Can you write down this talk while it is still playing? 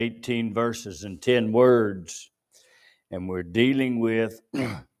18 verses and 10 words, and we're dealing with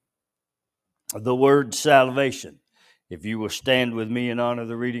the word salvation. If you will stand with me and honor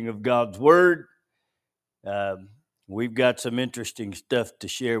the reading of God's word, we've got some interesting stuff to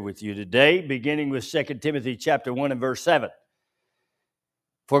share with you today, beginning with 2 Timothy chapter 1 and verse 7.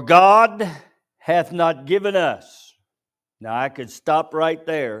 For God hath not given us. Now, I could stop right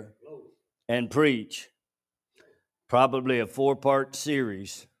there and preach probably a 4-part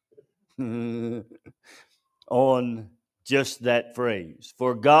series on just that phrase.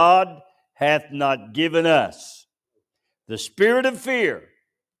 For God hath not given us the spirit of fear,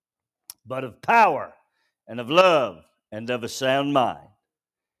 but of power and of love and of a sound mind.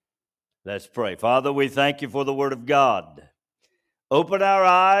 Let's pray. Father, we thank you for the word of God. Open our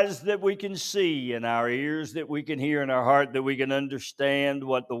eyes that we can see, and our ears that we can hear, and our heart that we can understand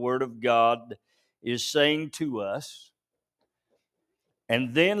what the word of God is saying to us.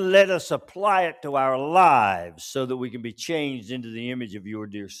 And then let us apply it to our lives so that we can be changed into the image of your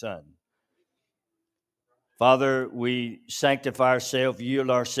dear Son. Father, we sanctify ourselves, yield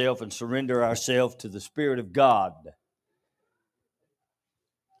ourselves, and surrender ourselves to the Spirit of God.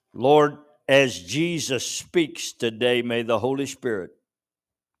 Lord, as Jesus speaks today, may the Holy Spirit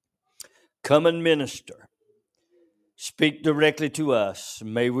come and minister. Speak directly to us.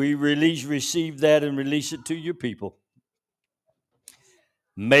 May we receive that and release it to your people.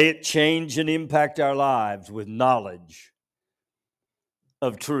 May it change and impact our lives with knowledge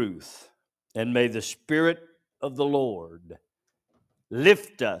of truth. And may the Spirit of the Lord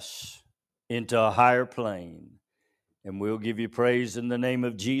lift us into a higher plane. And we'll give you praise in the name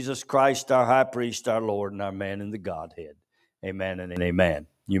of Jesus Christ, our high priest, our Lord, and our man in the Godhead. Amen and amen.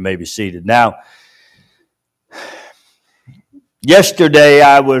 You may be seated. Now, yesterday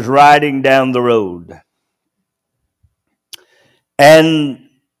I was riding down the road, and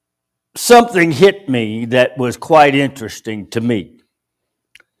something hit me that was quite interesting to me.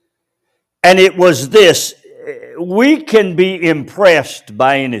 And it was this: we can be impressed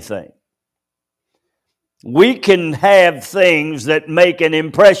by anything. We can have things that make an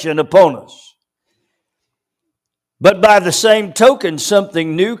impression upon us. But by the same token,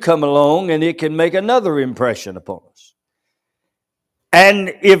 something new come along and it can make another impression upon us.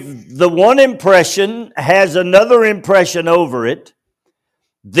 And if the one impression has another impression over it,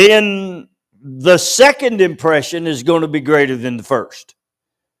 then the second impression is going to be greater than the first,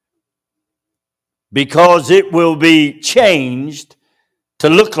 because it will be changed to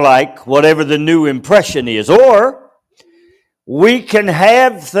look like whatever the new impression is. Or we can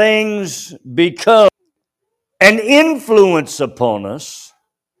have things become an influence upon us,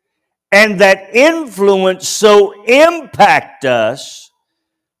 and that influence so impact us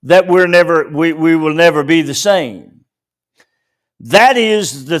that we will never be the same. That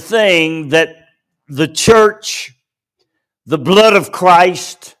is the thing that the church, the blood of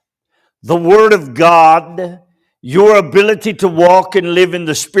Christ, the Word of God, your ability to walk and live in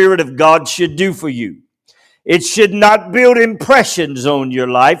the Spirit of God should do for you. It should not build impressions on your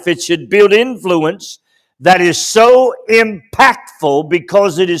life. It should build influence that is so impactful,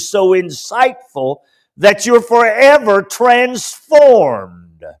 because it is so insightful, that you're forever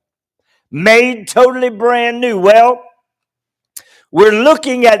transformed, made totally brand new. Well, we're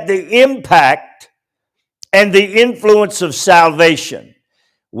looking at the impact and the influence of salvation.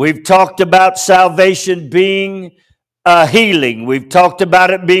 We've talked about salvation being healing. We've talked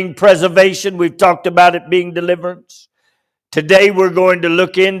about it being preservation. We've talked about it being deliverance. Today we're going to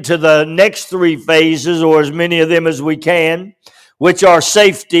look into the next 3 phases, or as many of them as we can, which are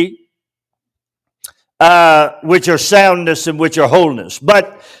safety, which are soundness, and which are wholeness.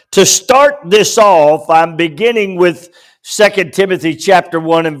 But to start this off, I'm beginning with 2 Timothy chapter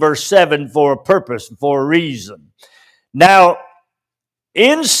 1 and verse 7 for a purpose, for a reason. Now,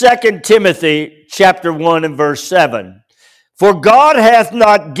 in 2 Timothy chapter 1 and verse 7, for God hath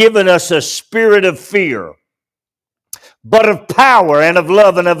not given us a spirit of fear, but of power and of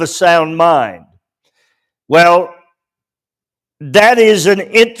love and of a sound mind. Well, that is an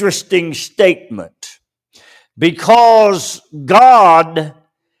interesting statement, because God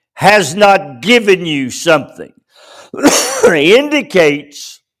has not given you something.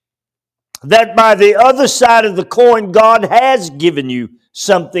 Indicates that by the other side of the coin, God has given you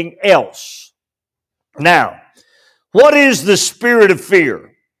something else. Now, what is the spirit of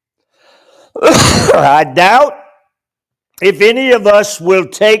fear? I doubt if any of us will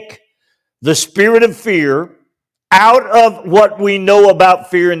take the spirit of fear out of what we know about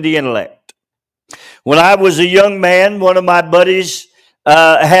fear in the intellect. When I was a young man, one of my buddies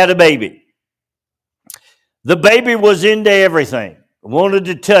had a baby. The baby was into everything. wanted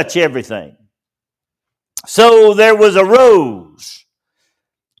to touch everything. So there was a rose,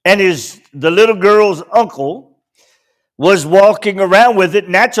 and the little girl's uncle was walking around with it.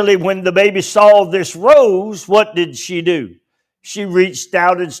 Naturally, when the baby saw this rose, what did she do? She reached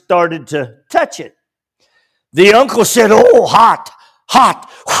out and started to touch it. The uncle said, "Oh, hot, hot.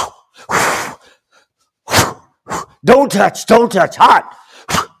 Don't touch, hot."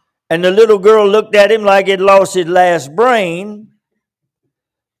 And the little girl looked at him like he'd lost his last brain.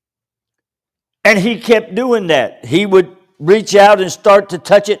 And he kept doing that. He would reach out and start to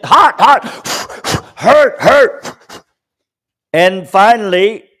touch it. Hot, hurt. And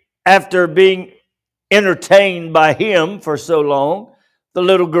finally, after being entertained by him for so long, the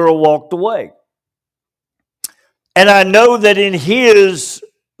little girl walked away. And I know that in his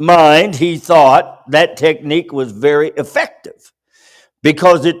mind, he thought that technique was very effective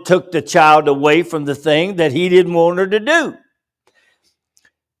because it took the child away from the thing that he didn't want her to do.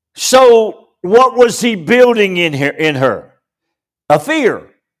 So what was he building in her? A fear.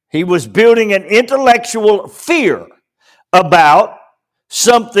 He was building an intellectual fear about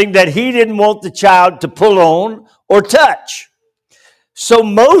something that he didn't want the child to pull on or touch. So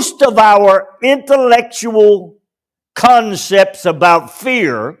most of our intellectual concepts about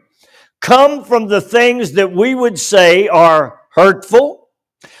fear come from the things that we would say are hurtful,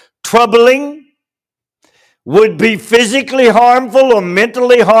 troubling, would be physically harmful or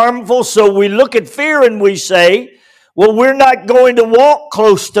mentally harmful. So we look at fear and we say, well, we're not going to walk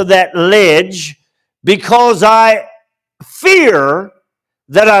close to that ledge because I fear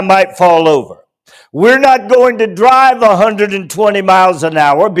that I might fall over. We're not going to drive 120 miles an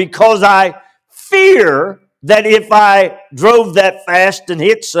hour because I fear that if I drove that fast and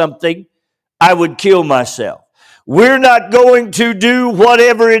hit something, I would kill myself. We're not going to do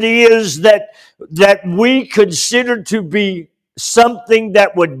whatever it is that we consider to be something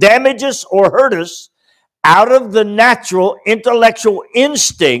that would damage us or hurt us out of the natural intellectual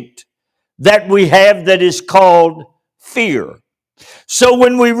instinct that we have that is called fear. So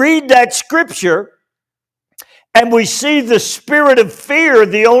when we read that scripture and we see the spirit of fear,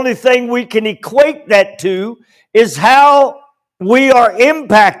 the only thing we can equate that to is how we are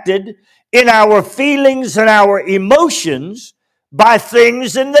impacted in our feelings and our emotions by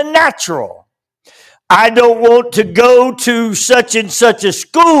things in the natural. I don't want to go to such and such a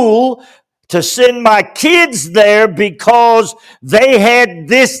school to send my kids there because they had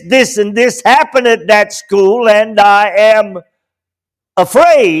this, and this happen at that school, and I am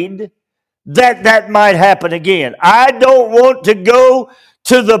afraid that might happen again. I don't want to go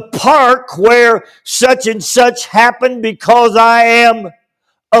to the park where such and such happened because I am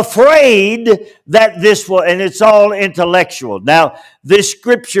afraid that this will, and it's all intellectual. Now, this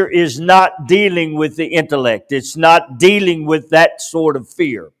scripture is not dealing with the intellect. It's not dealing with that sort of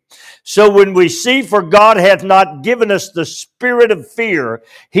fear. So when we see, for God hath not given us the spirit of fear,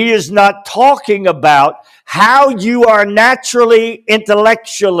 he is not talking about how you are naturally,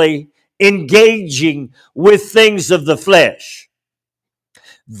 intellectually engaging with things of the flesh.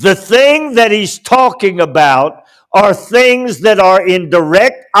 The thing that he's talking about are things that are in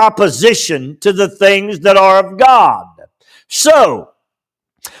direct opposition to the things that are of God. So,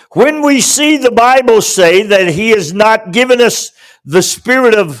 when we see the Bible say that he has not given us the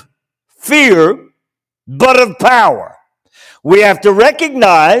spirit of fear, but of power, we have to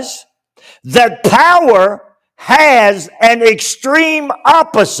recognize that power has an extreme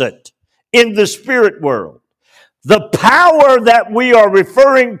opposite in the spirit world. The power that we are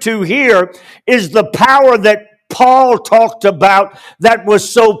referring to here is the power that Paul talked about that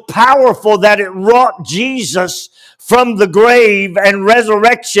was so powerful that it wrought Jesus from the grave and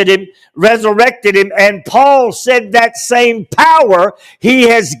resurrected him. And Paul said that same power he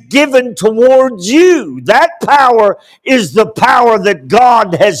has given towards you. That power is the power that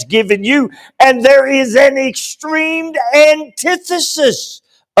God has given you. And there is an extreme antithesis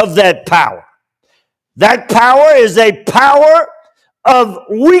of that power. That power is a power of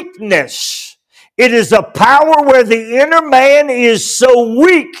weakness. It is a power where the inner man is so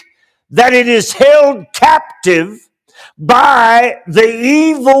weak that it is held captive by the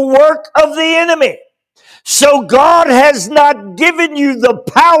evil work of the enemy. So God has not given you the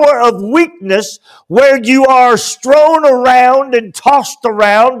power of weakness where you are strewn around and tossed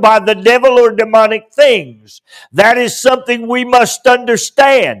around by the devil or demonic things. That is something we must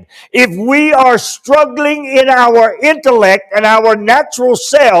understand. If we are struggling in our intellect and our natural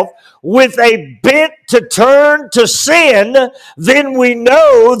self with a bent to turn to sin, then we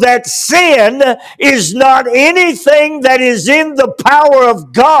know that sin is not anything that is in the power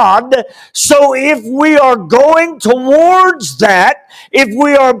of God. So if we are going towards that, if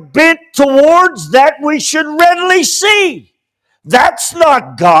we are bent towards that, we should readily see that's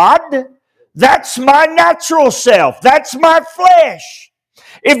not God. That's my natural self. That's my flesh.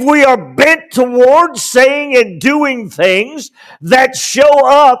 If we are bent towards saying and doing things that show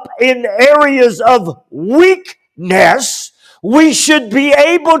up in areas of weakness, we should be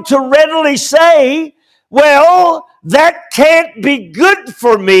able to readily say, well, that can't be good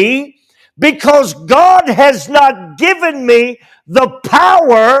for me because God has not given me the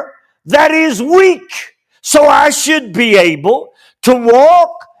power that is weak. So I should be able to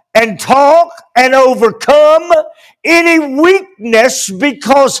walk and talk and overcome any weakness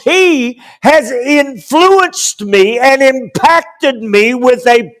because He has influenced me and impacted me with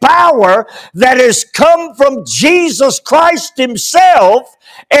a power that has come from Jesus Christ Himself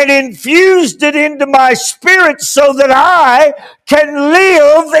and infused it into my spirit so that I can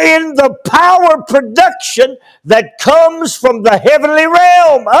live in the power production that comes from the heavenly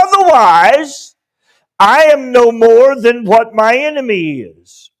realm. Otherwise, I am no more than what my enemy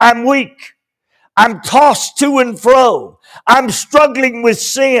is. I'm weak. I'm tossed to and fro. I'm struggling with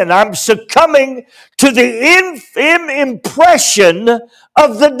sin. I'm succumbing to the impression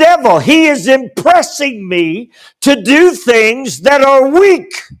of the devil. He is impressing me to do things that are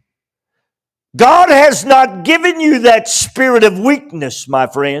weak. God has not given you that spirit of weakness, my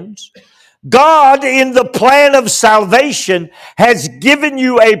friends. God, in the plan of salvation, has given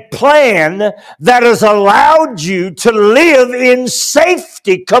you a plan that has allowed you to live in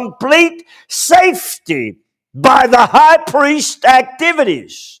safety, complete safety, by the high priest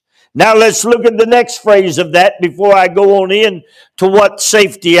activities. Now let's look at the next phrase of that before I go on in to what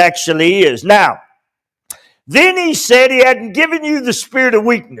safety actually is. Now, then he said he hadn't given you the spirit of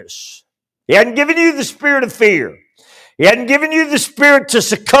weakness. He hadn't given you the spirit of fear. He hadn't given you the spirit to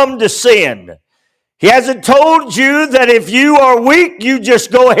succumb to sin. He hasn't told you that if you are weak, you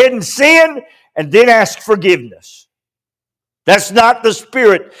just go ahead and sin and then ask forgiveness. That's not the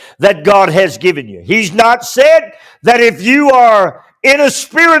spirit that God has given you. He's not said that if you are in a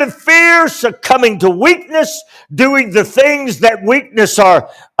spirit of fear, succumbing to weakness, doing the things that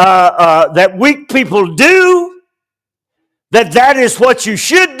that weak people do, that is what you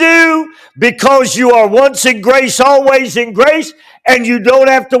should do because you are once in grace, always in grace, and you don't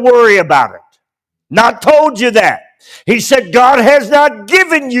have to worry about it. Not told you that. He said, God has not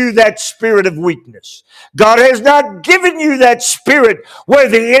given you that spirit of weakness. God has not given you that spirit where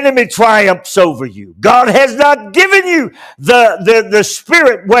the enemy triumphs over you. God has not given you the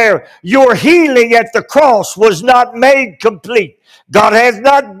spirit where your healing at the cross was not made complete. God has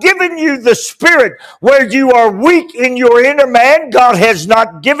not given you the spirit where you are weak in your inner man. God has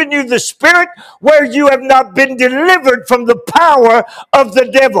not given you the spirit where you have not been delivered from the power of the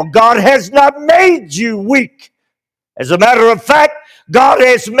devil. God has not made you weak. As a matter of fact, God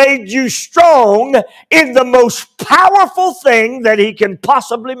has made you strong in the most powerful thing that He can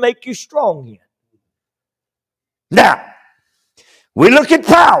possibly make you strong in. Now, we look at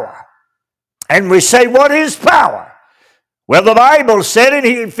power and we say, what is power? Well, the Bible said in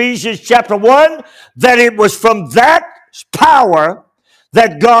Ephesians chapter 1 that it was from that power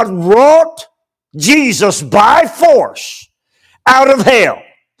that God wrought Jesus by force out of hell,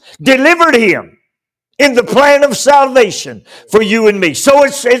 delivered Him in the plan of salvation for you and me. So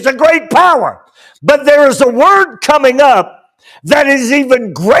it's a great power. But there is a word coming up that is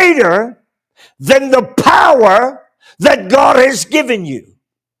even greater than the power that God has given you.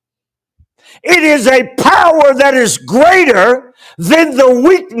 It is a power that is greater than the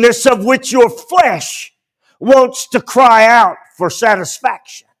weakness of which your flesh wants to cry out for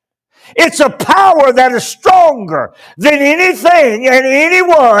satisfaction. It's a power that is stronger than anything and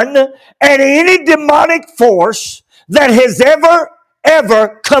anyone and any demonic force that has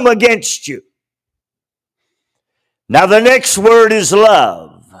ever come against you. Now the next word is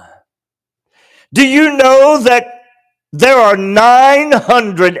love. Do you know that there are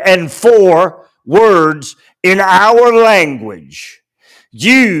 904 words in our language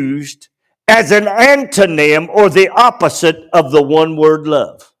used as an antonym or the opposite of the one word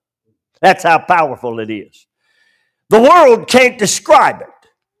love? That's how powerful it is. The world can't describe it.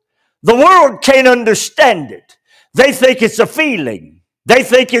 The world can't understand it. They think it's a feeling. They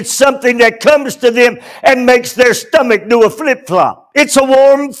think it's something that comes to them and makes their stomach do a flip-flop. It's a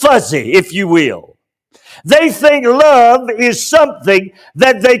warm fuzzy, if you will. They think love is something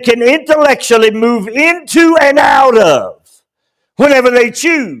that they can intellectually move into and out of whenever they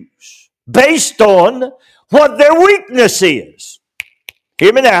choose. based on what their weakness is.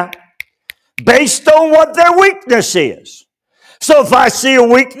 Hear me now. Based on what their weakness is. So if I see a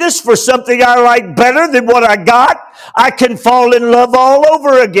weakness for something I like better than what I got, I can fall in love all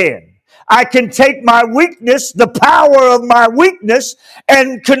over again. I can take my weakness, the power of my weakness,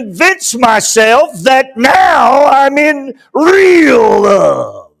 and convince myself that now I'm in real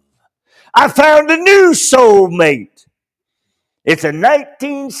love. I found a new soulmate. It's a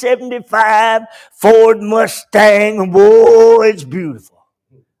 1975 Ford Mustang. Whoa, it's beautiful.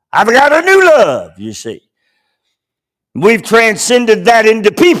 I've got a new love, you see. We've transcended that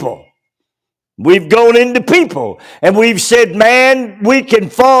into people. We've gone into people and we've said, man, we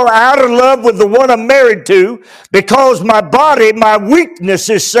can fall out of love with the one I'm married to because my body, my weakness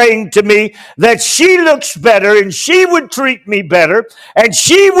is saying to me that she looks better and she would treat me better and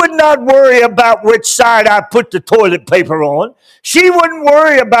she would not worry about which side I put the toilet paper on. She wouldn't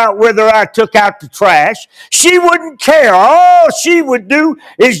worry about whether I took out the trash. She wouldn't care. All she would do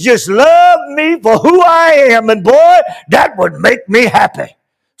is just love me for who I am. And boy, that would make me happy.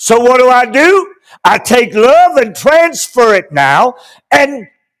 So what do? I take love and transfer it now and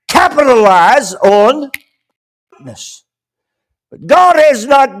capitalize on weakness. But God has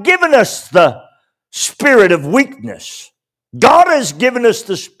not given us the spirit of weakness. God has given us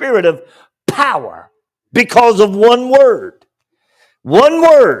the spirit of power because of one word. One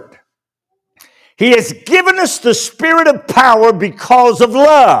word. He has given us the spirit of power because of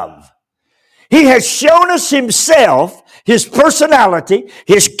love. He has shown us himself, his personality,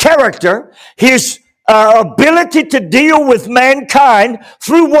 his character, his ability to deal with mankind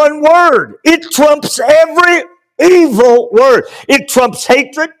through one word. It trumps every evil word. It trumps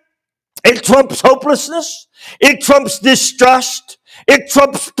hatred. It trumps hopelessness. It trumps distrust. It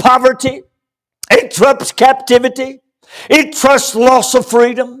trumps poverty. It trumps captivity. It trumps loss of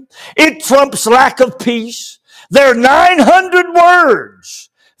freedom. It trumps lack of peace. There are 900 words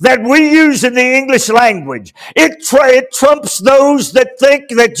that we use in the English language. It trumps those that think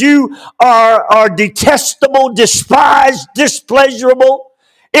that you are detestable, despised, displeasurable.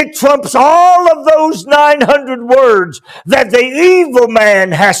 It trumps all of those 900 words that the evil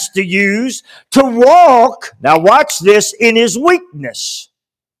man has to use to walk, now watch this, in his weakness.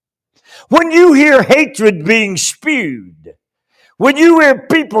 When you hear hatred being spewed, when you hear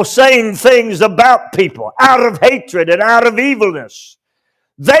people saying things about people out of hatred and out of evilness,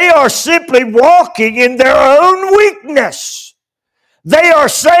 they are simply walking in their own weakness. They are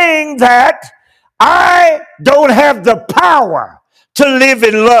saying that I don't have the power to live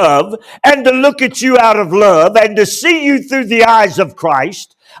in love and to look at you out of love and to see you through the eyes of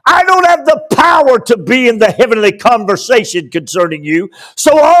Christ. I don't have the power to be in the heavenly conversation concerning you.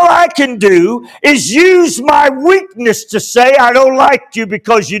 So all I can do is use my weakness to say I don't like you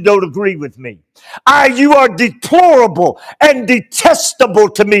because you don't agree with me. You are deplorable and detestable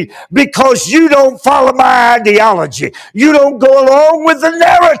to me because you don't follow my ideology. You don't go along with the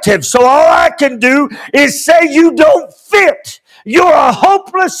narrative. So all I can do is say you don't fit. You're a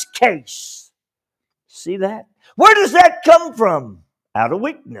hopeless case. See that? Where does that come from? Out of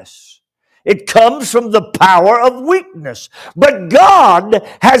weakness. It comes from the power of weakness. But God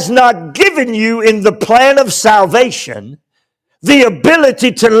has not given you in the plan of salvation the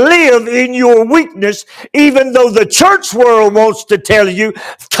ability to live in your weakness, even though the church world wants to tell you,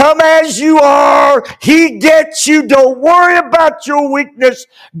 come as you are, he gets you, don't worry about your weakness.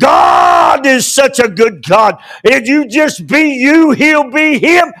 God is such a good God. If you just be you, he'll be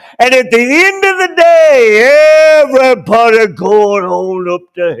him. And at the end of the day, everybody going on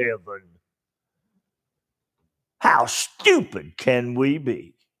up to heaven. How stupid can we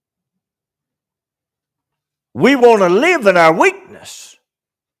be? We want to live in our weakness.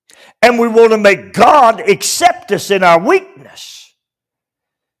 And we want to make God accept us in our weakness.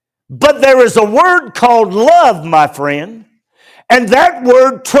 But there is a word called love, my friend. And that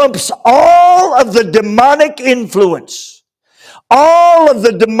word trumps all of the demonic influence. All of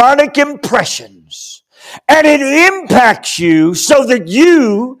the demonic impressions. And it impacts you so that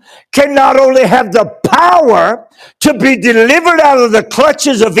you can not only have the power to be delivered out of the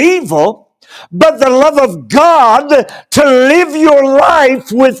clutches of evil, but the love of God to live your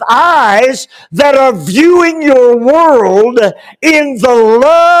life with eyes that are viewing your world in the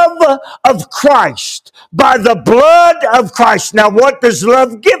love of Christ, by the blood of Christ. Now, what does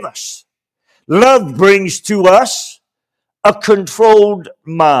love give us? Love brings to us a controlled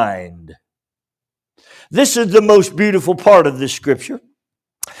mind. This is the most beautiful part of this scripture,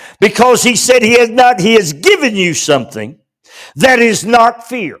 because he said he has given you something that is not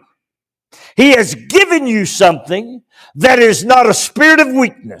fear. He has given you something that is not a spirit of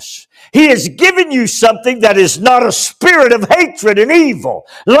weakness. He has given you something that is not a spirit of hatred and evil,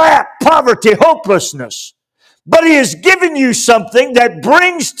 lack, poverty, hopelessness. But He has given you something that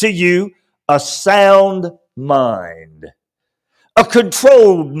brings to you a sound mind, a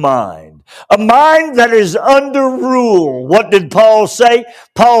controlled mind, a mind that is under rule. What did Paul say?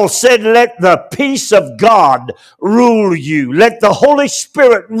 Paul said, let the peace of God rule you. Let the Holy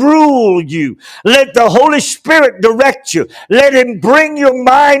Spirit rule you. Let the Holy Spirit direct you. Let Him bring your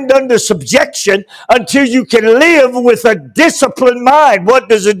mind under subjection until you can live with a disciplined mind. What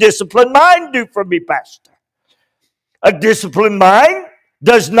does a disciplined mind do for me, Pastor? A disciplined mind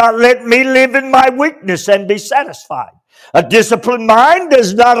does not let me live in my weakness and be satisfied. A disciplined mind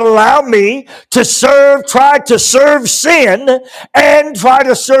does not allow me to try to serve sin and try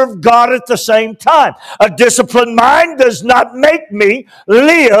to serve God at the same time. A disciplined mind does not make me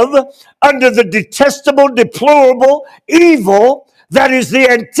live under the detestable, deplorable, evil that is the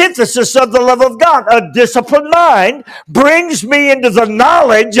antithesis of the love of God. A disciplined mind brings me into the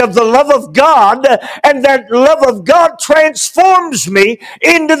knowledge of the love of God, and that love of God transforms me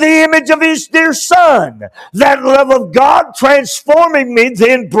into the image of His dear Son. That love of God transforming me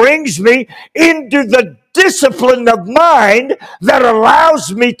then brings me into the discipline of mind that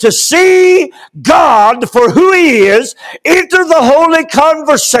allows me to see God for who He is, enter the holy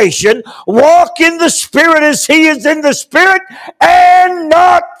conversation, walk in the Spirit as He is in the Spirit, and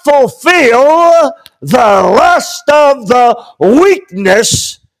not fulfill the lust of the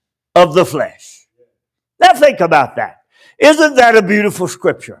weakness of the flesh. Now think about that. Isn't that a beautiful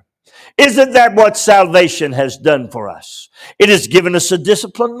scripture? Isn't that what salvation has done for us? It has given us a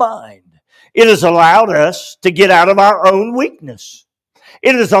disciplined mind. It has allowed us to get out of our own weakness.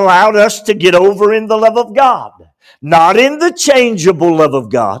 It has allowed us to get over in the love of God, not in the changeable love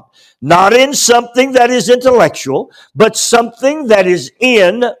of God, not in something that is intellectual, but something that is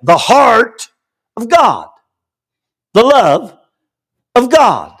in the heart of God, the love of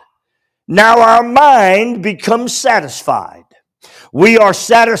God. Now our mind becomes satisfied. We are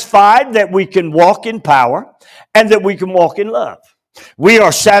satisfied that we can walk in power and that we can walk in love. We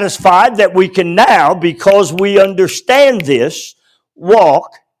are satisfied that we can now, because we understand this,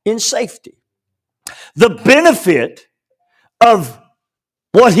 walk in safety. The benefit of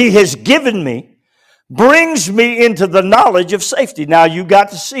what He has given me brings me into the knowledge of safety. Now, you got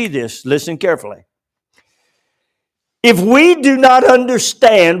to see this. Listen carefully. If we do not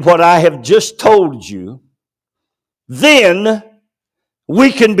understand what I have just told you, then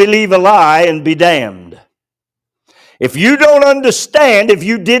we can believe a lie and be damned. If you don't understand, if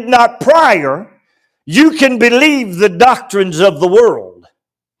you did not prior, you can believe the doctrines of the world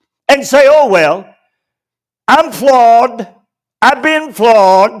and say, oh, well, I'm flawed. I've been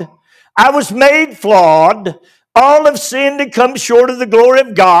flawed. I was made flawed. All have sinned and come short of the glory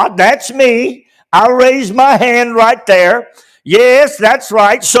of God. That's me. I'll raise my hand right there. Yes, that's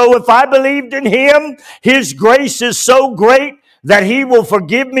right. So if I believed in Him, His grace is so great that He will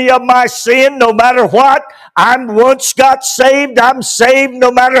forgive me of my sin no matter what. I'm once got saved. I'm saved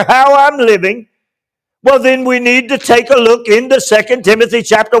no matter how I'm living. Well, then we need to take a look into 2 Timothy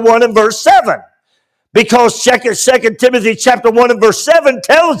chapter 1 and verse 7. Because 2 Timothy chapter 1 and verse 7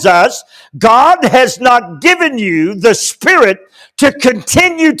 tells us God has not given you the Spirit to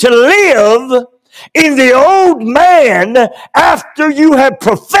continue to live in the old man after you have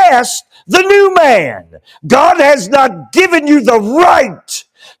professed the new man. God has not given you the right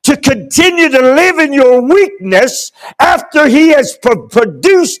to continue to live in your weakness after He has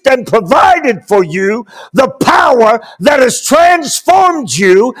produced and provided for you the power that has transformed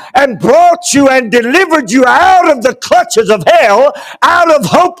you and brought you and delivered you out of the clutches of hell, out of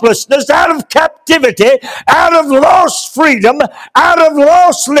hopelessness, out of captivity, out of lost freedom, out of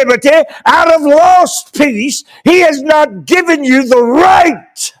lost liberty, out of lost peace. He has not given you the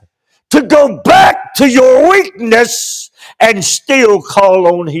right to go back to your weakness and still call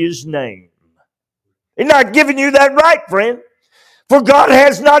on His name. He's not giving you that right, friend. For God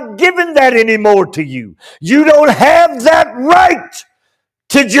has not given that anymore to you. You don't have that right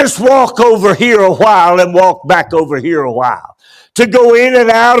to just walk over here a while and walk back over here a while. To go in and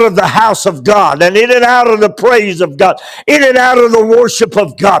out of the house of God and in and out of the praise of God, in and out of the worship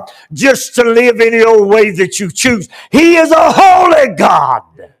of God, just to live any old way that you choose. He is a holy God.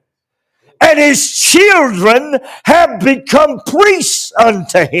 And His children have become priests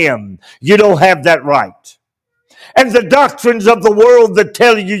unto Him. You don't have that right. And the doctrines of the world that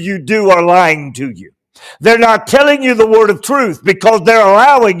tell you you do are lying to you. They're not telling you the word of truth because they're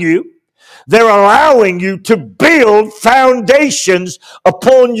allowing you to build foundations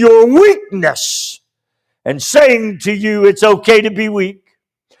upon your weakness and saying to you it's okay to be weak.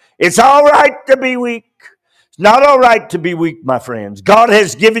 It's all right to be weak. It's not all right to be weak, my friends. God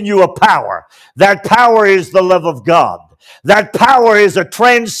has given you a power. That power is the love of God. That power is a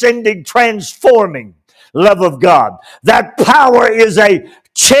transcending, transforming love of God. That power is a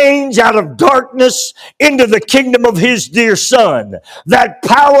change out of darkness into the kingdom of his dear son. That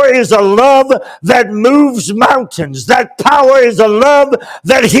power is a love that moves mountains. That power is a love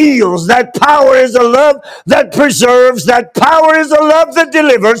that heals. That power is a love that preserves. That power is a love that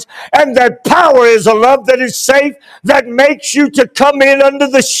delivers. And that power is a love that is safe, that makes you to come in under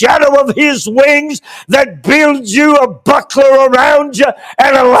the shadow of his wings, that builds you a buckler around you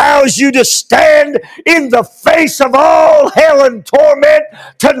and allows you to stand in the face of all hell and torment,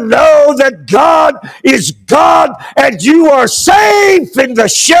 to know that God is God and you are safe in the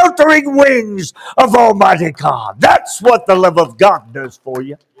sheltering wings of Almighty God. That's what the love of God does for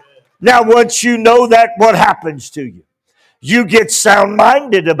you. Now, once you know that, what happens to you? You get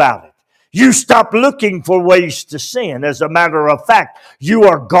sound-minded about it. You stop looking for ways to sin. As a matter of fact, you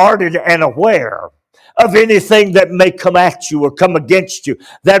are guarded and aware of anything that may come at you or come against you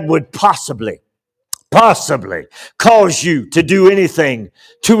that would possibly cause you to do anything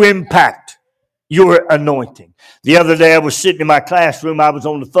to impact your anointing. The other day I was sitting in my classroom. I was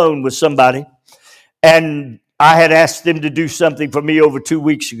on the phone with somebody, and I had asked them to do something for me over 2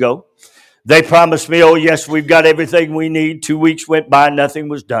 weeks ago. They promised me, oh yes, we've got everything we need. 2 weeks went by, nothing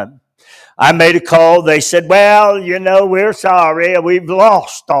was done. I made a call. They said, well, we're sorry. We've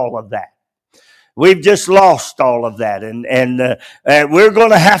lost all of that. We've just lost all of that, and we're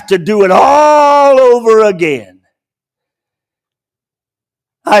going to have to do it all over again.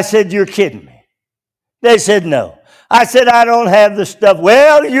 I said, you're kidding me. They said, no. I said, I don't have the stuff.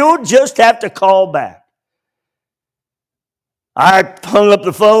 Well, you'll just have to call back. I hung up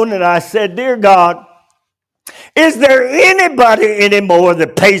the phone and I said, dear God, is there anybody anymore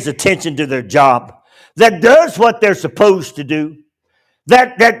that pays attention to their job, that does what they're supposed to do?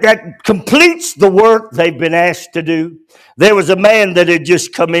 That completes the work they've been asked to do? There was a man that had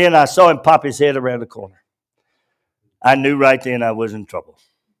just come in. I saw him pop his head around the corner. I knew right then I was in trouble.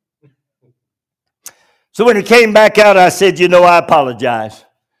 So when he came back out, I said, I apologize.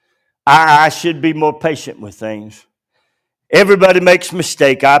 I should be more patient with things. Everybody makes a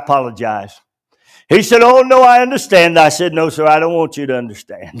mistake. I apologize. He said, oh, no, I understand. I said, no, sir, I don't want you to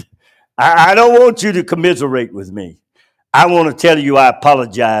understand. I don't want you to commiserate with me. I want to tell you I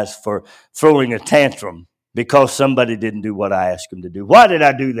apologize for throwing a tantrum because somebody didn't do what I asked them to do. Why did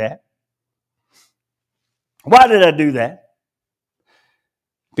I do that? Why did I do that?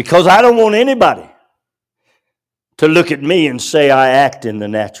 Because I don't want anybody to look at me and say I act in the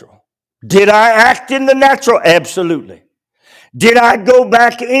natural. Did I act in the natural? Absolutely. Did I go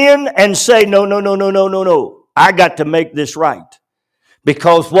back in and say, no, I got to make this right?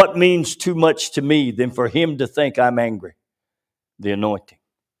 Because what means too much to me than for him to think I'm angry? The anointing.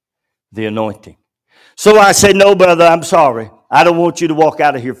 The anointing. So I said, no, brother, I'm sorry. I don't want you to walk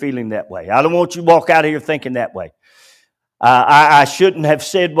out of here feeling that way. I don't want you to walk out of here thinking that way. I shouldn't have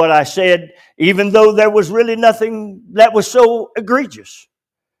said what I said, even though there was really nothing that was so egregious.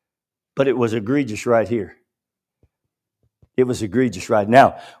 But it was egregious right here. It was egregious right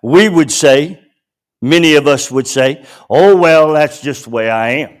now. We would say, many of us would say, oh, well, that's just the way I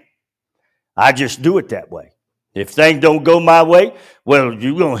am. I just do it that way. If things don't go my way, well,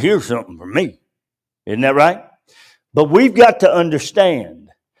 you're going to hear something from me. Isn't that right? But we've got to understand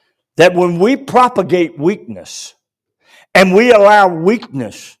that when we propagate weakness and we allow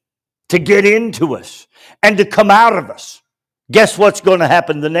weakness to get into us and to come out of us, guess what's going to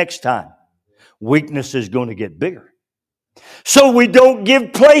happen the next time? Weakness is going to get bigger. So we don't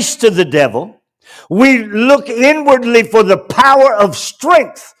give place to the devil. We look inwardly for the power of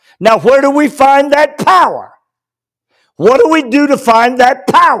strength. Now, where do we find that power? What do we do to find that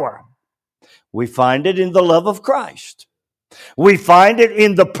power? We find it in the love of Christ. We find it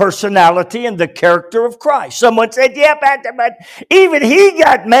in the personality and the character of Christ. Someone said, yeah, but even he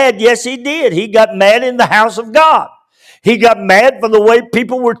got mad. Yes, he did. He got mad in the house of God. He got mad for the way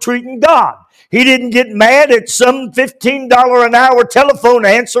people were treating God. He didn't get mad at some $15 an hour telephone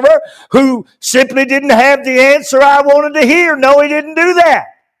answerer who simply didn't have the answer I wanted to hear. No, he didn't do that.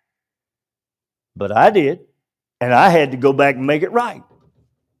 But I did. And I had to go back and make it right.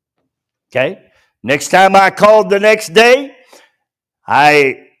 Okay? Next time I called the next day,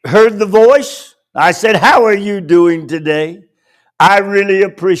 I heard the voice. I said, how are you doing today? I really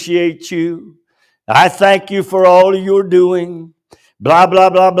appreciate you. I thank you for all you're doing. Blah, blah,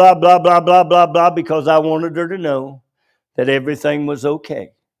 blah, blah, blah, blah, blah, blah, blah, because I wanted her to know that everything was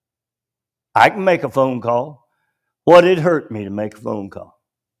okay. I can make a phone call. What it hurt me to make a phone call.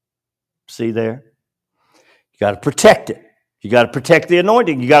 See there? You got to protect it. You got to protect the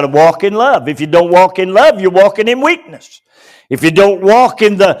anointing. You got to walk in love. If you don't walk in love, you're walking in weakness. If you don't walk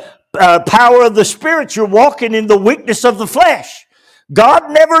in the power of the Spirit, you're walking in the weakness of the flesh.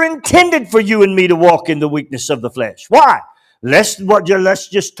 God never intended for you and me to walk in the weakness of the flesh. Why? Let's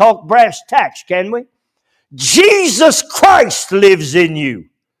just talk brass tacks, can we? Jesus Christ lives in you.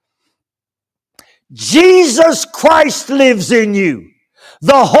 Jesus Christ lives in you.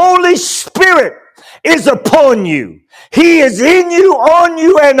 The Holy Spirit is upon you. He is in you, on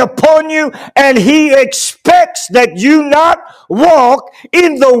you, and upon you, and He expects that you not walk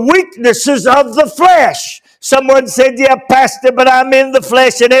in the weaknesses of the flesh. Someone said, yeah, Pastor, but I'm in the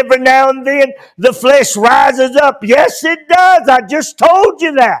flesh, and every now and then the flesh rises up. Yes, it does. I just told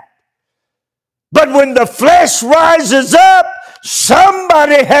you that. But when the flesh rises up,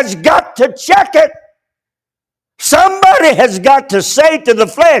 somebody has got to check it. Somebody has got to say to the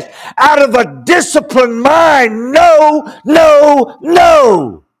flesh, out of a disciplined mind, no, no,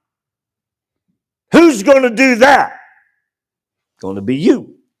 no. Who's going to do that? Going to be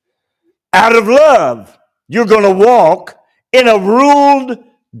you. Out of love, you're going to walk in a ruled,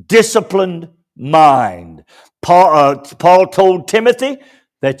 disciplined mind. Paul told Timothy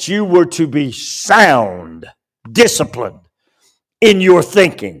that you were to be sound, disciplined in your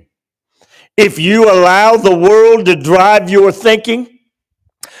thinking. If you allow the world to drive your thinking,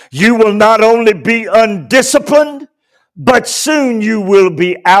 you will not only be undisciplined, but soon you will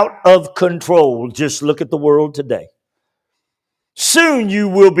be out of control. Just look at the world today. Soon you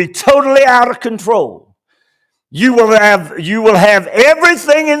will be totally out of control. You will have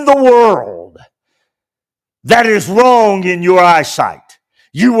everything in the world that is wrong in your eyesight.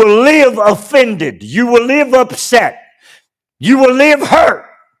 You will live offended. You will live upset. You will live hurt.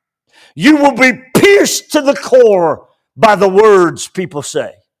 You will be pierced to the core by the words people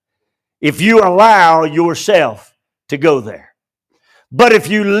say if you allow yourself to go there. But if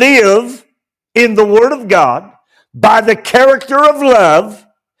you live in the Word of God by the character of love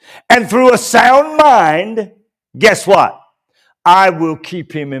and through a sound mind, guess what? I will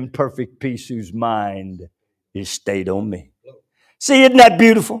keep him in perfect peace whose mind is stayed on me. See, isn't that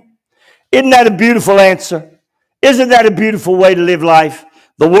beautiful? Isn't that a beautiful answer? Isn't that a beautiful way to live life?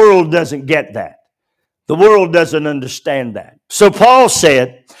 The world doesn't get that. The world doesn't understand that. So Paul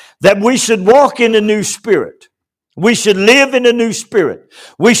said that we should walk in a new spirit. We should live in a new spirit.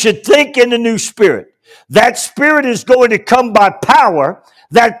 We should think in a new spirit. That spirit is going to come by power.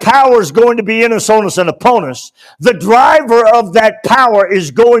 That power is going to be in us, on us, and upon us. The driver of that power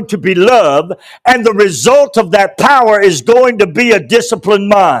is going to be love, and the result of that power is going to be a disciplined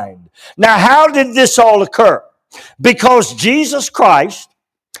mind. Now, how did this all occur? Because Jesus Christ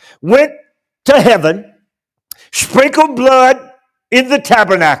went to heaven, sprinkled blood in the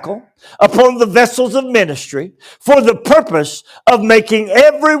tabernacle upon the vessels of ministry for the purpose of making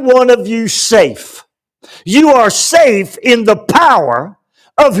every one of you safe. You are safe in the power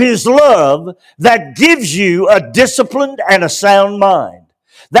of His love that gives you a disciplined and a sound mind.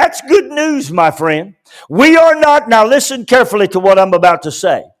 That's good news, my friend. We are not, now listen carefully to what I'm about to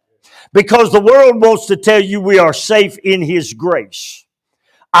say, because the world wants to tell you we are safe in His grace.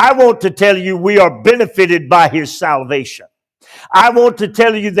 I want to tell you we are benefited by His salvation. I want to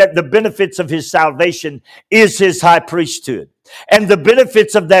tell you that the benefits of His salvation is His high priesthood. And the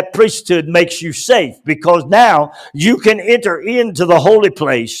benefits of that priesthood makes you safe, because now you can enter into the holy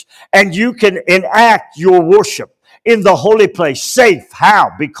place and you can enact your worship in the holy place safe.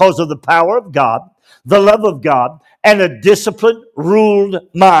 How? Because of the power of God, the love of God, and a disciplined, ruled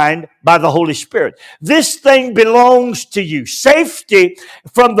mind by the Holy Spirit. This thing belongs to you. Safety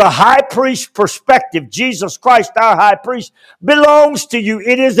from the high priest perspective, Jesus Christ, our high priest, belongs to you.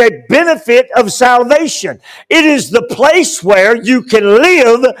 It is a benefit of salvation. It is the place where you can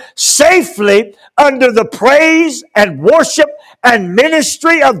live safely under the praise and worship and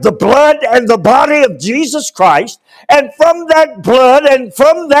ministry of the blood and the body of Jesus Christ. And from that blood and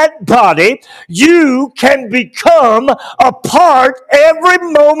from that body, you can become a part every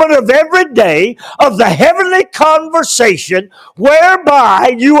moment of every day of the heavenly conversation,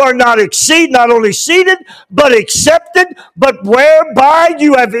 whereby you are not only seated, but accepted, but whereby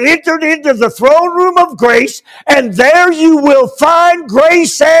you have entered into the throne room of grace, and there you will find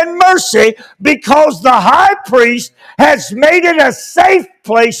grace and mercy, because the high priest has made it a safe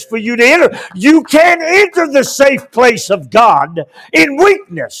place for you to enter. You can't enter the safe place of God in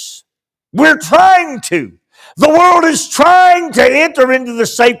weakness. We're trying to. The world is trying to enter into the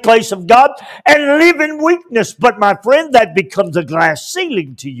safe place of God and live in weakness. But my friend, that becomes a glass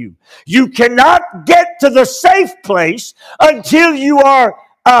ceiling to you. You cannot get to the safe place until you are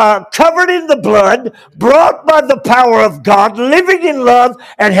covered in the blood, brought by the power of God, living in love,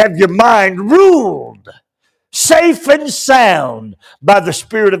 and have your mind ruled, safe and sound by the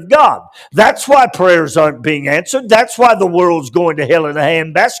Spirit of God. That's why prayers aren't being answered. That's why the world's going to hell in a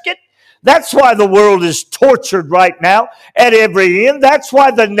handbasket. That's why the world is tortured right now at every end. That's why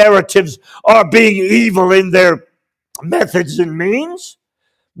the narratives are being evil in their methods and means.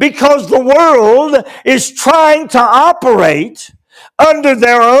 Because the world is trying to operate under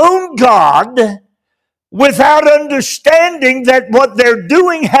their own God without understanding that what they're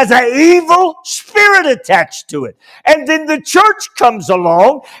doing has an evil spirit attached to it. And then the church comes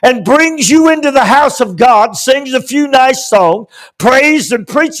along and brings you into the house of God, sings a few nice songs, prays and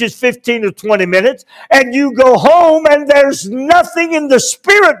preaches 15 or 20 minutes, and you go home and there's nothing in the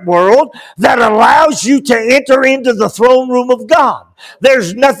spirit world that allows you to enter into the throne room of God.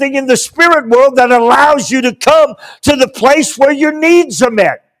 There's nothing in the spirit world that allows you to come to the place where your needs are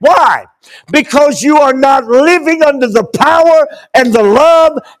met. Why? Because you are not living under the power and the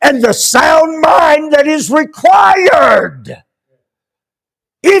love and the sound mind that is required.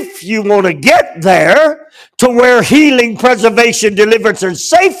 If you want to get there to where healing, preservation, deliverance, and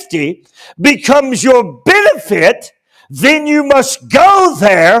safety becomes your benefit, then you must go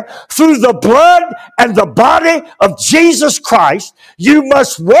there through the blood and the body of Jesus Christ. You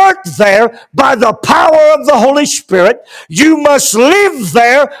must work there by the power of the Holy Spirit. You must live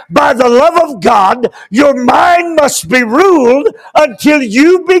there by the love of God. Your mind must be ruled until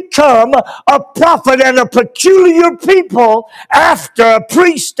you become a prophet and a peculiar people after a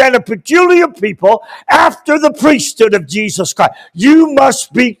priest and a peculiar people after the priesthood of Jesus Christ. You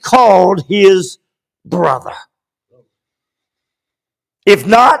must be called his brother. If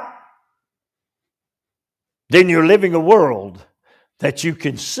not, then you're living a world that you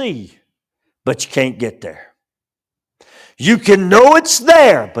can see, but you can't get there. You can know it's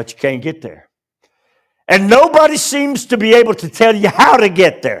there, but you can't get there. And nobody seems to be able to tell you how to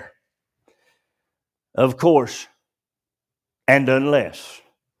get there. Of course, and unless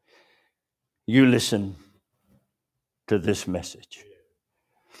you listen to this message.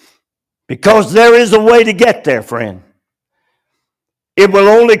 Because there is a way to get there, friend. It will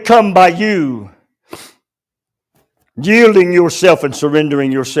only come by you yielding yourself and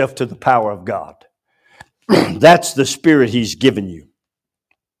surrendering yourself to the power of God. That's the spirit he's given you.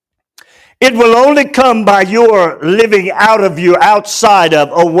 It will only come by your living out of you, outside of,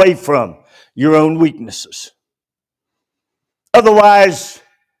 away from your own weaknesses. Otherwise,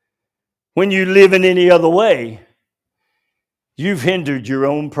 when you live in any other way, you've hindered your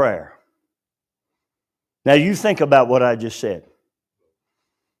own prayer. Now you think about what I just said.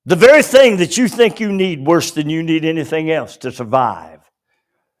 The very thing that you think you need worse than you need anything else to survive,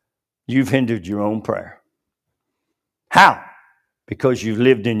 you've hindered your own prayer. How? Because you've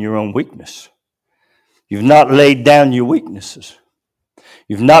lived in your own weakness. You've not laid down your weaknesses.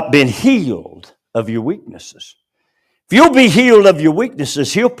 You've not been healed of your weaknesses. If you'll be healed of your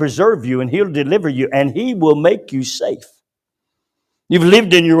weaknesses, he'll preserve you and he'll deliver you and he will make you safe. You've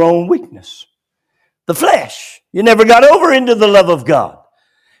lived in your own weakness. The flesh. You never got over into the love of God.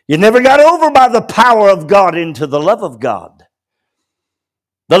 You never got over by the power of God into the love of God.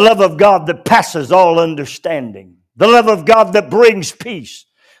 The love of God that passes all understanding. The love of God that brings peace,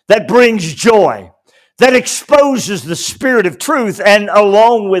 that brings joy, that exposes the spirit of truth, and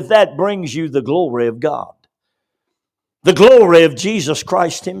along with that brings you the glory of God. The glory of Jesus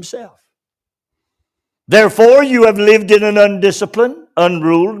Christ himself. Therefore, you have lived in an undisciplined,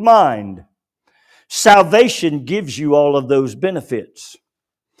 unruled mind. Salvation gives you all of those benefits.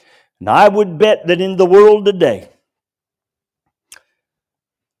 And I would bet that in the world today,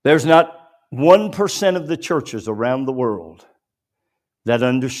 there's not 1% of the churches around the world that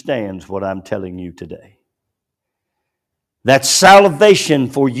understands what I'm telling you today. That salvation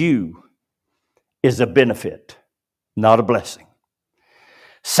for you is a benefit, not a blessing.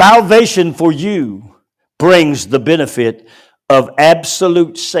 Salvation for you brings the benefit of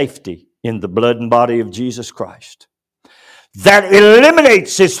absolute safety in the blood and body of Jesus Christ. That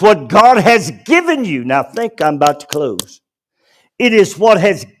eliminates, it's what God has given you. Now think, I'm about to close. It is what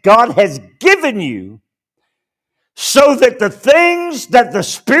God has given you so that the things that the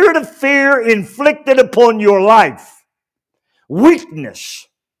spirit of fear inflicted upon your life, weakness,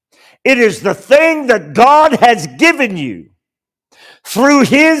 it is the thing that God has given you through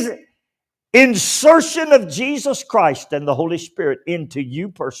his insertion of Jesus Christ and the Holy Spirit into you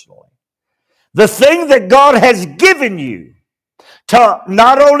personally. The thing that God has given you to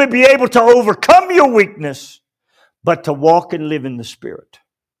not only be able to overcome your weakness, but to walk and live in the Spirit.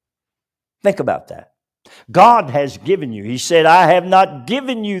 Think about that. God has given you. He said, I have not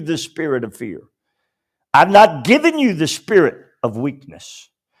given you the spirit of fear. I've not given you the spirit of weakness,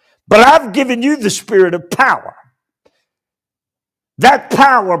 but I've given you the spirit of power. That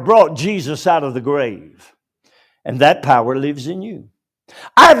power brought Jesus out of the grave, and that power lives in you.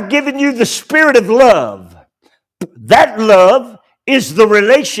 I've given you the spirit of love. That love is the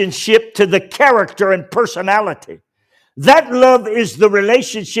relationship to the character and personality. That love is the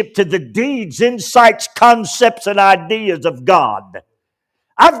relationship to the deeds, insights, concepts, and ideas of God.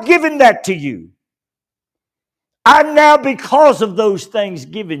 I've given that to you. I'm now, because of those things,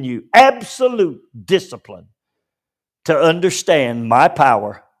 given you absolute discipline to understand my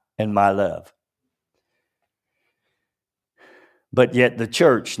power and my love. But yet the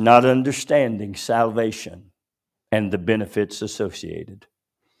church, not understanding salvation and the benefits associated,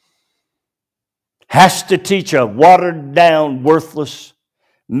 has to teach a watered down, worthless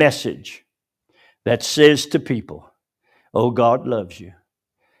message that says to people, oh, God loves you.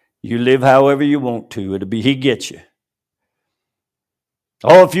 You live however you want to. He gets you.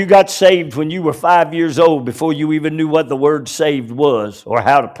 Oh, if you got saved when you were 5 years old before you even knew what the word saved was or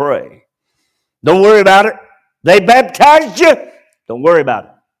how to pray, don't worry about it. They baptized you. Don't worry about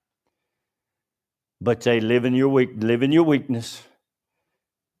it. But they live in your weakness.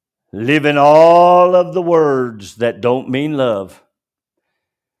 Live in all of the words that don't mean love,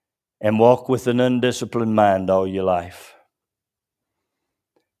 and walk with an undisciplined mind all your life.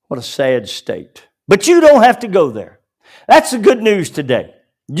 What a sad state. But you don't have to go there. That's the good news today.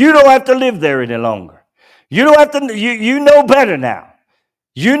 You don't have to live there any longer. You don't have to. You know better now.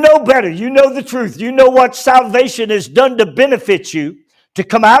 You know better. You know the truth. You know what salvation has done to benefit you, to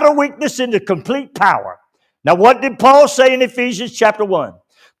come out of weakness into complete power. Now, what did Paul say in Ephesians chapter 1?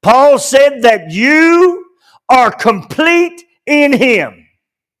 Paul said that you are complete in Him.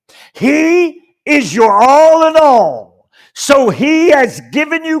 He is your all in all. So He has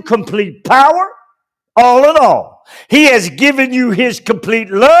given you complete power, all in all. He has given you His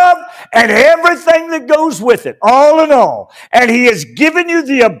complete love and everything that goes with it, all in all. And He has given you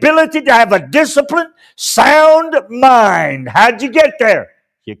the ability to have a disciplined, sound mind. How'd you get there?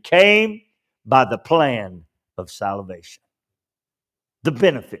 You came by the plan of salvation, the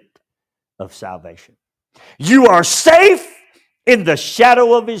benefit of salvation. You are safe in the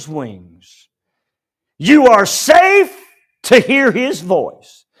shadow of His wings. You are safe to hear His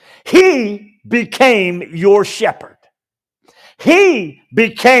voice. He became your shepherd. He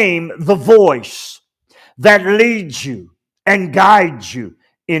became the voice that leads you and guides you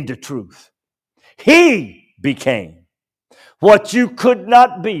into truth. He became what you could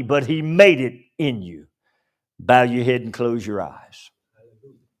not be, but He made it in you. Bow your head and close your eyes.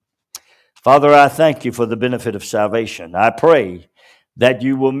 Father, I thank You for the benefit of salvation. I pray that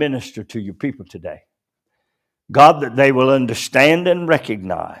You will minister to Your people today. God, that they will understand and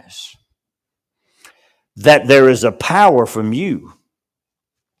recognize that there is a power from You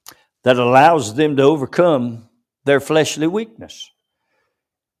that allows them to overcome their fleshly weakness.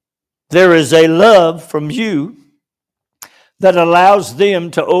 There is a love from You that allows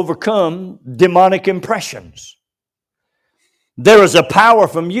them to overcome demonic impressions. There is a power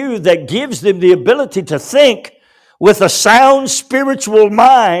from You that gives them the ability to think with a sound spiritual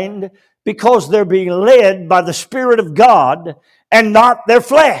mind, because they're being led by the Spirit of God and not their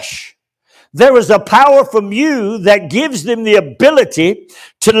flesh. There is a power from You that gives them the ability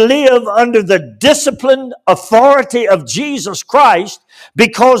to live under the disciplined authority of Jesus Christ,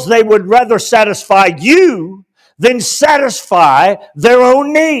 because they would rather satisfy You than satisfy their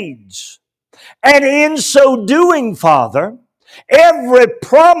own needs. And in so doing, Father, every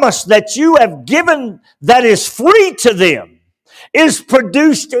promise that You have given that is free to them is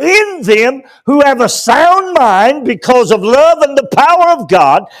produced in them who have a sound mind because of love and the power of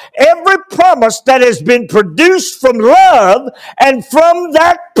God. Every promise that has been produced from love and from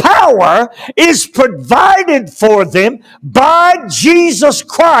that power is provided for them by Jesus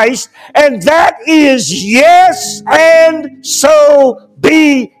Christ, and that is yes, and so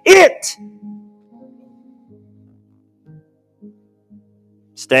be it.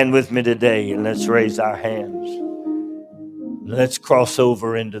 Stand with me today and let's raise our hands. Let's cross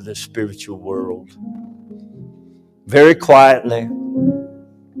over into the spiritual world. Very quietly,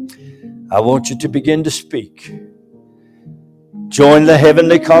 I want you to begin to speak. Join the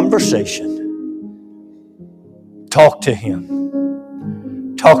heavenly conversation. Talk to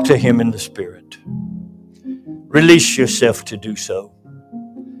Him. Talk to Him in the Spirit. Release yourself to do so.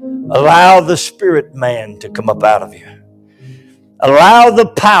 Allow the spirit man to come up out of you. Allow the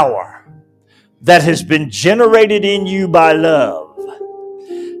power that has been generated in you by love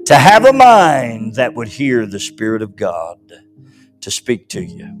to have a mind that would hear the Spirit of God to speak to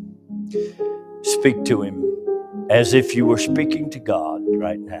you. Speak to Him as if you were speaking to God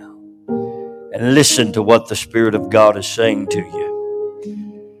right now. And listen to what the Spirit of God is saying to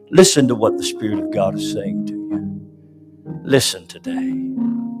you. Listen to what the Spirit of God is saying to you. Listen today.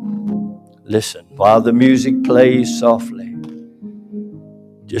 Listen. While the music plays softly,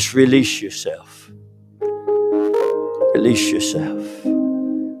 just release yourself. Release yourself.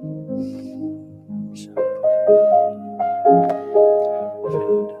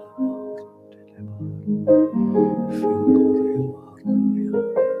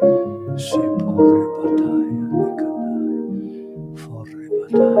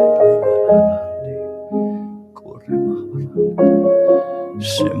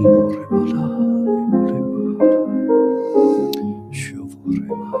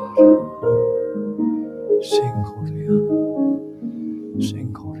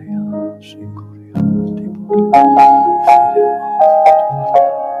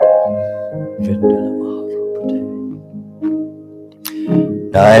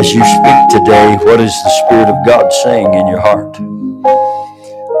 Now, as you speak today, what is the Spirit of God saying in your heart?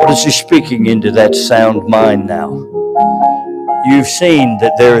 What is He speaking into that sound mind now? You've seen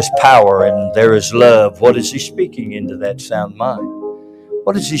that there is power and there is love. What is He speaking into that sound mind?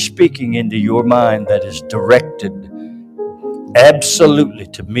 What is He speaking into your mind that is directed absolutely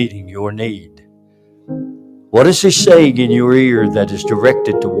to meeting your need? What is He saying in your ear that is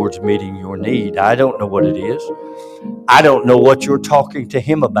directed towards meeting your need? I don't know what it is. I don't know what you're talking to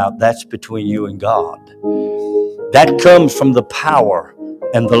Him about. That's between you and God. That comes from the power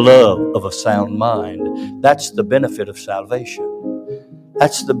and the love of a sound mind. That's the benefit of salvation.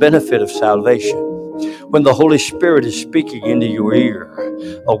 That's the benefit of salvation. When the Holy Spirit is speaking into your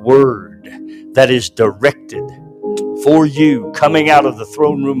ear, a word that is directed for you, coming out of the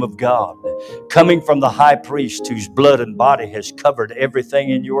throne room of God, coming from the high priest whose blood and body has covered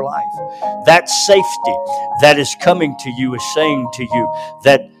everything in your life. That safety that is coming to you is saying to you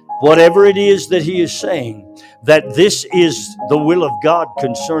that whatever it is that He is saying, that this is the will of God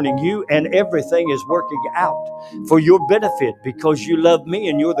concerning you, and everything is working out for your benefit because you love me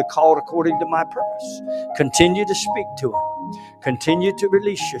and you're the called according to my purpose. Continue to speak to Him. Continue to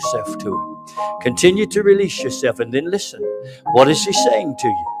release yourself to Him. Continue to release yourself, and then listen. What is He saying to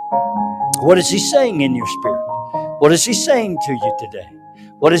you? What is He saying in your spirit? What is He saying to you today?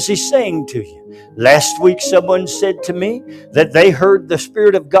 What is He saying to you? Last week, someone said to me that they heard the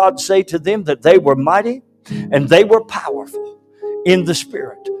Spirit of God say to them that they were mighty and they were powerful in the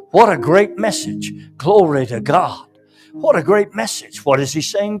Spirit. What a great message. Glory to God. What a great message. What is He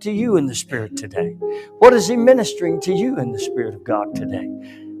saying to you in the Spirit today? What is He ministering to you in the Spirit of God today?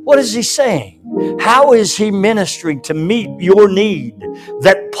 What is He saying? How is He ministering to meet your need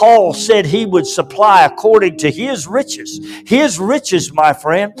that Paul said He would supply according to His riches? His riches, my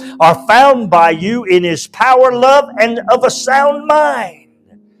friend, are found by you in His power, love, and of a sound mind.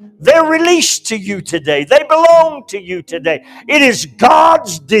 They're released to you today. They belong to you today. It is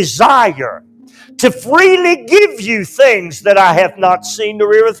God's desire to freely give you things that I have not seen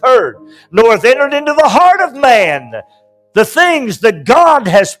nor ear hath heard, nor hath entered into the heart of man. The things that God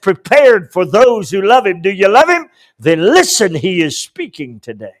has prepared for those who love Him. Do you love Him? Then listen, He is speaking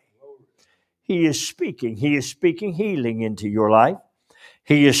today. He is speaking. He is speaking healing into your life.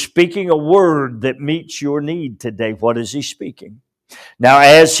 He is speaking a word that meets your need today. What is He speaking? Now,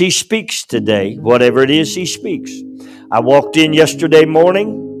 as He speaks today, whatever it is He speaks. I walked in yesterday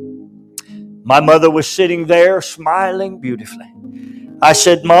morning. My mother was sitting there smiling beautifully. I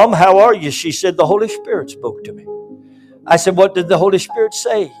said, Mom, how are you? She said, the Holy Spirit spoke to me. I said, what did the Holy Spirit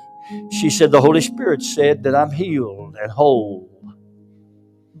say? She said, the Holy Spirit said that I'm healed and whole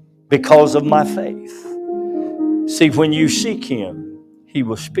because of my faith. See, when you seek Him, He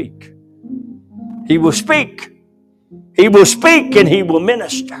will speak. He will speak. He will speak and He will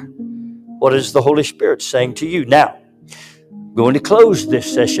minister. What is the Holy Spirit saying to you? Now, I'm going to close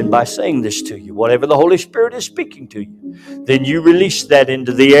this session by saying this to you. Whatever the Holy Spirit is speaking to you, then you release that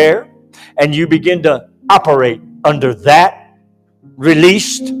into the air and you begin to operate under that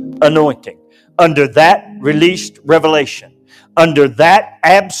released anointing, under that released revelation, under that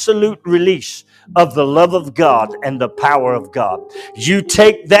absolute release of the love of God and the power of God. You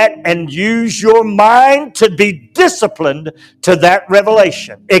take that and use your mind to be disciplined to that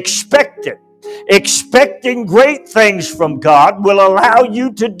revelation. Expect it. Expecting great things from God will allow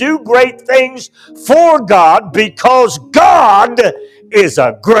you to do great things for God because God is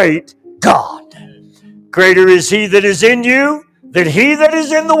a great God. Greater is He that is in you than he that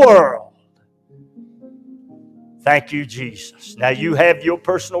is in the world. Thank you, Jesus. Now you have your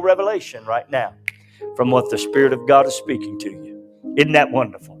personal revelation right now from what the Spirit of God is speaking to you. Isn't that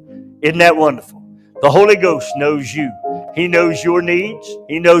wonderful? Isn't that wonderful? The Holy Ghost knows you. He knows your needs.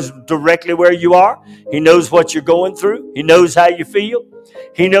 He knows directly where you are. He knows what you're going through. He knows how you feel.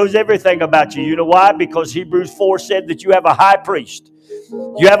 He knows everything about you. You know why? Because Hebrews 4 said that you have a high priest.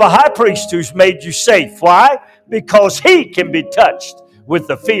 You have a high priest who's made you safe. Why? Because he can be touched with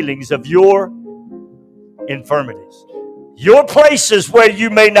the feelings of your infirmities. Your places where you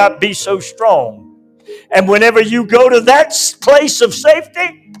may not be so strong. And whenever you go to that place of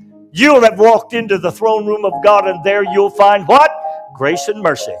safety, you'll have walked into the throne room of God, and there you'll find what? Grace and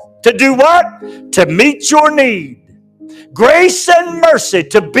mercy. To do what? To meet your need. Grace and mercy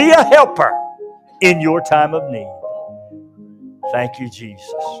to be a helper in your time of need. Thank you,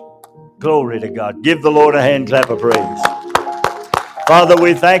 Jesus. Glory to God. Give the Lord a hand clap of praise. Father,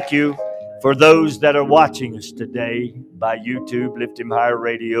 we thank you for those that are watching us today by YouTube, Lift Him Higher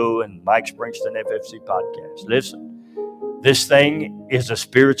Radio, and Mike Springston FFC Podcast. Listen, this thing is a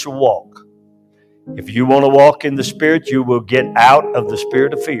spiritual walk. If you want to walk in the Spirit, you will get out of the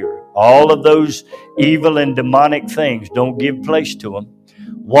spirit of fear. All of those evil and demonic things, don't give place to them.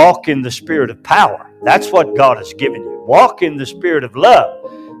 Walk in the spirit of power. That's what God has given you. Walk in the spirit of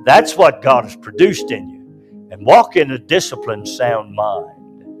love. That's what God has produced in you. And walk in a disciplined, sound mind.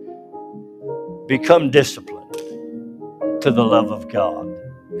 Become disciplined to the love of God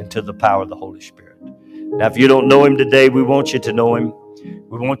and to the power of the Holy Spirit. Now, if you don't know Him today, we want you to know Him.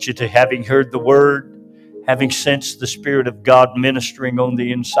 We want you to, having heard the Word, having sensed the Spirit of God ministering on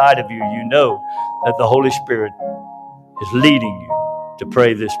the inside of you, you know that the Holy Spirit is leading you to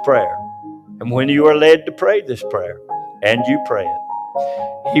pray this prayer. And when you are led to pray this prayer, and you pray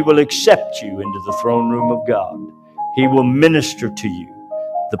it, He will accept you into the throne room of God. He will minister to you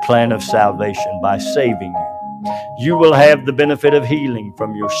the plan of salvation by saving you. You will have the benefit of healing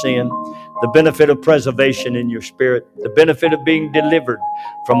from your sin, the benefit of preservation in your spirit, the benefit of being delivered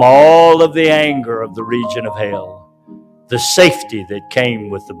from all of the anger of the region of hell, the safety that came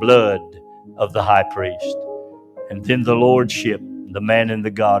with the blood of the high priest, and then the lordship, the man in the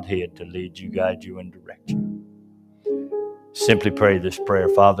Godhead to lead you, guide you, and direct you. Simply pray this prayer.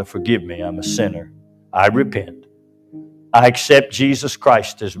 Father, forgive me. I'm a sinner. I repent. I accept Jesus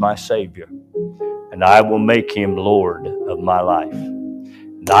Christ as my Savior, and I will make Him Lord of my life.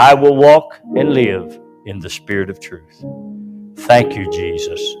 And I will walk and live in the Spirit of truth. Thank you,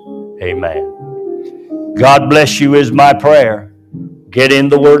 Jesus. Amen. God bless you is my prayer. Get in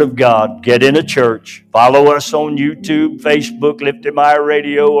the Word of God. Get in a church. Follow us on YouTube, Facebook, Lift Him Higher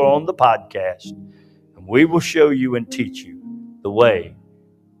Radio, or on the podcast. And we will show you and teach you the way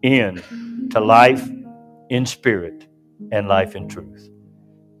into life in spirit and life in truth.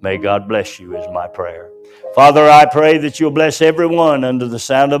 May God bless you is my prayer. Father, I pray that you'll bless everyone under the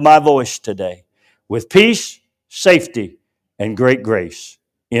sound of my voice today with peace, safety, and great grace.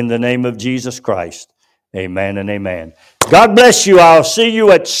 In the name of Jesus Christ, amen and amen. God bless you. I'll see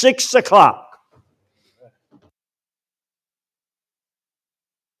you at 6 o'clock.